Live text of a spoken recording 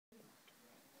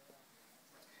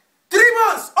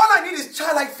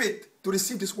childlike faith to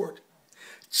receive this word.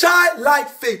 Childlike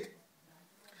faith.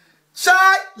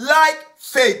 Childlike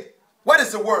faith. What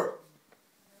is the word?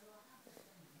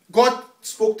 God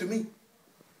spoke to me.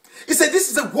 He said, this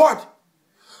is a word.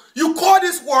 You call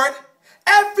this word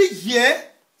every year,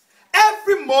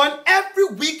 every month, every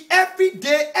week, every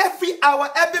day, every hour,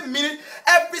 every minute,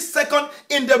 every second,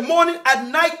 in the morning, at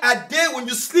night, at day, when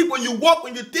you sleep, when you walk,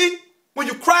 when you think, when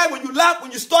you cry, when you laugh,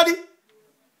 when you study.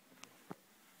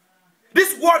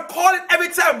 This word, call it every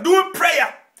time doing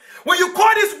prayer. When you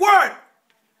call this word,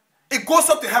 it goes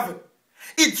up to heaven.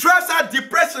 It drives out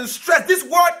depression, stress. This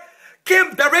word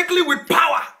came directly with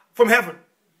power from heaven.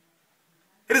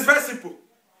 It is very simple.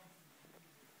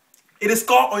 It is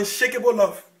called unshakable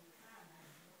love.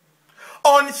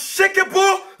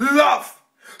 Unshakable love.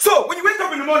 So when you wake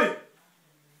up in the morning,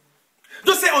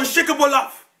 just say unshakable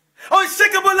love.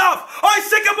 Unshakable love.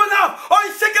 Unshakable love.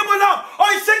 Unshakable love.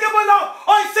 Unshakable love.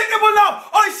 Unshakable love.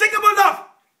 Unshakable love.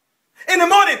 In the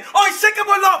morning,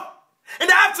 unshakable love. In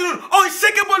the afternoon,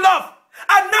 unshakable love.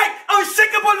 At night,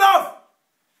 unshakable love.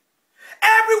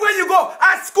 Everywhere you go,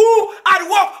 at school, at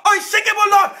work, unshakable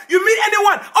love. You meet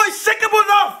anyone, unshakable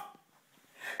love.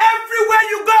 Everywhere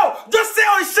you go, just say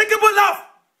unshakable love.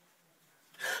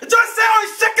 Just say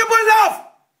unshakable love.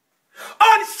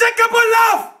 Unshakable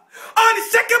love.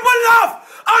 Unshakable love.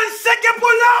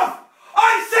 Unshakable love.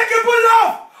 Unshakable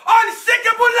love.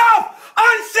 Unshakable love.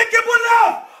 Unshakable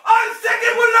love.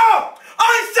 Unshakable love.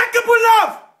 Unshakable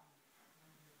love.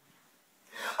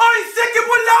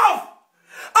 Unshakable love.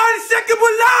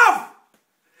 Unshakable love.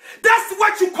 That's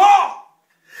what you call.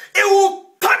 It will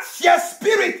touch your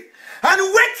spirit and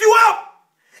wake you up.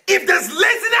 If there's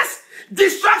laziness,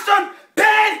 distraction,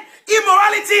 pain,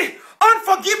 immorality,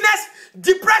 unforgiveness,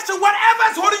 depression, whatever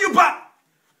is holding you back,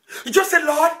 you just say,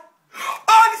 Lord,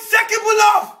 unshakable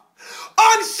love.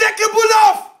 Unshakable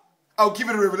love. I'll give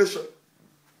you the revelation.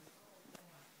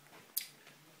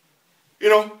 You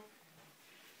know,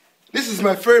 this is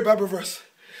my favorite Bible verse.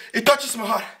 It touches my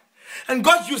heart. And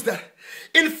God used that.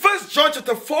 In 1 John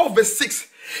chapter 4 verse 6,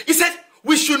 he said,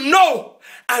 we should know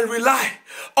and rely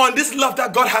on this love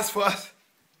that God has for us.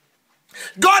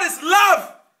 God is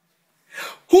love.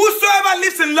 Whosoever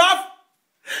lives in love,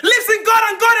 lives in God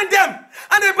and God in them.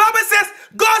 And the Bible says,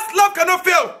 God's love cannot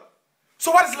fail.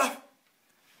 So what is love?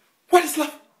 What is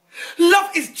love? Love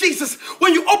is Jesus.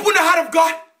 When you open the heart of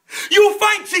God, you will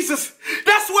find Jesus.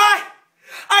 That's why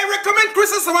I recommend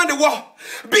Christians around the world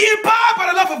be empowered by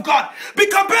the love of God. Be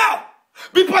compelled.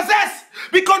 Be possessed.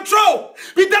 Be controlled.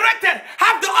 Be directed.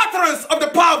 Have the utterance of the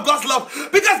power of God's love.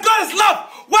 Because God is love.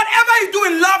 Whatever you do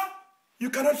in love, you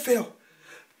cannot fail.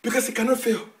 Because it cannot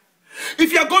fail.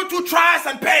 If you are going through trials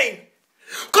and pain,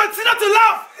 continue to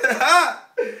love.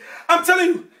 I'm telling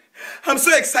you, I'm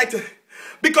so excited.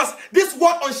 Because this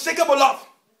word unshakable love,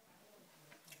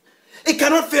 it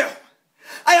cannot fail.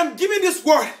 I am giving this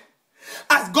word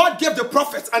as God gave the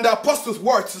prophets and the apostles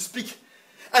words to speak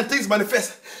and things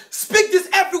manifest. Speak this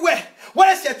everywhere.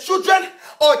 Whether it's your children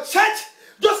or church,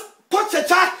 just touch your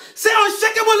child. Say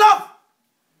unshakable love.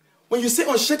 When you say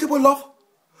unshakable love,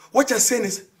 what you're saying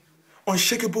is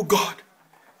unshakable God.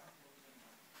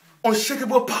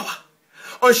 Unshakable power.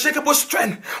 Unshakable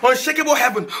strength. Unshakable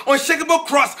heaven. Unshakable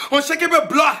cross. Unshakable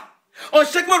blood.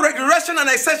 Unshakable resurrection and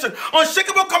ascension.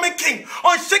 Unshakable coming king.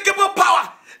 Unshakable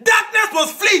power. Darkness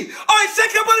must flee.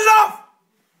 Unshakable